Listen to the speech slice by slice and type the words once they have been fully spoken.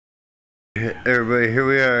Everybody, here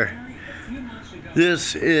we are.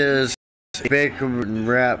 This is bacon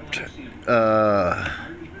wrapped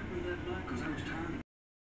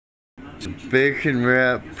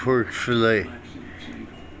pork fillet,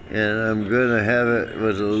 and I'm gonna have it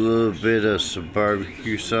with a little bit of some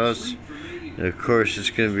barbecue sauce. And of course, it's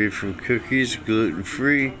gonna be from Cookies,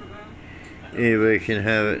 gluten-free. Anybody can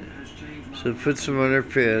have it. So put some on our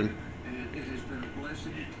pan.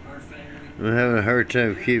 I'm having a hard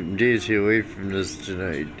time keeping Daisy away from this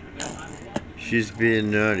tonight. She's being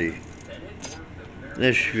naughty.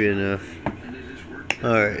 That should be enough.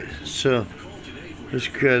 Alright, so let's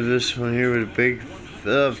grab this one here with a big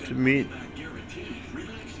stuffed meat.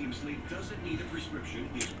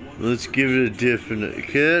 Let's give it a dip in it.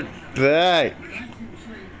 Get back!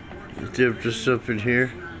 Dip this up in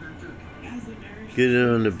here. Get it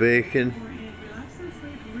on the bacon.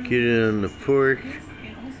 Get it on the pork.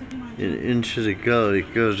 And into the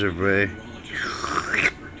gullet goes, everybody.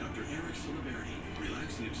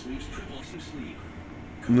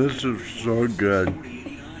 This is so good.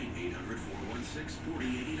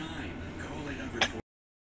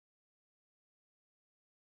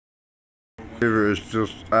 Flavor is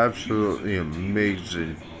just absolutely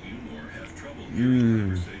amazing.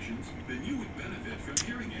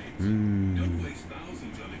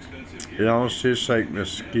 It almost tastes like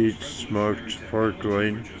mesquite smoked pork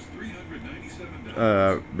loin,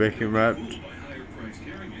 bacon wrapped.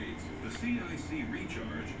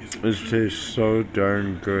 This tastes so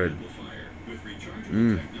darn good.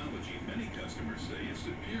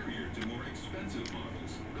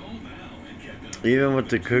 Even with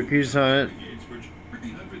the cookies on it,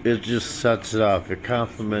 it just sets it off. It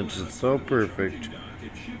complements it so perfect.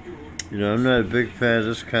 You know, I'm not a big fan of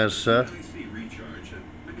this kind of stuff.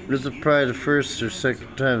 This is probably the first or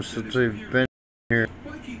second time since we've been here,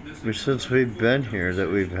 that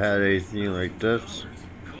we've had anything like this.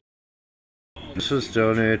 This was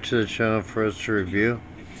donated to the channel for us to review.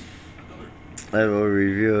 I will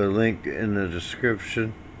review a link in the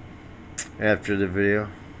description after the video.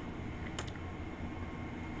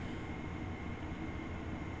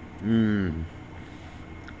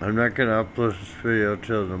 I'm not gonna upload this video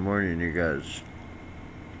till the morning, you guys.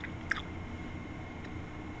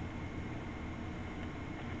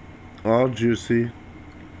 All juicy,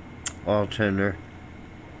 all tender,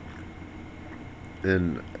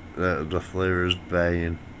 and the flavor is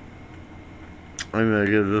banging. I'm gonna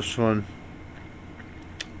give this one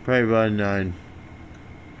probably about a 9.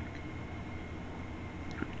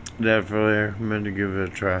 Definitely recommend to give it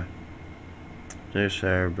a try. Thanks,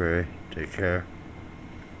 everybody. Take care.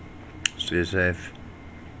 Stay safe.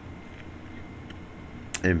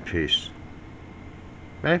 In peace.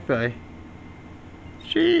 Bye bye.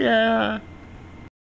 See ya.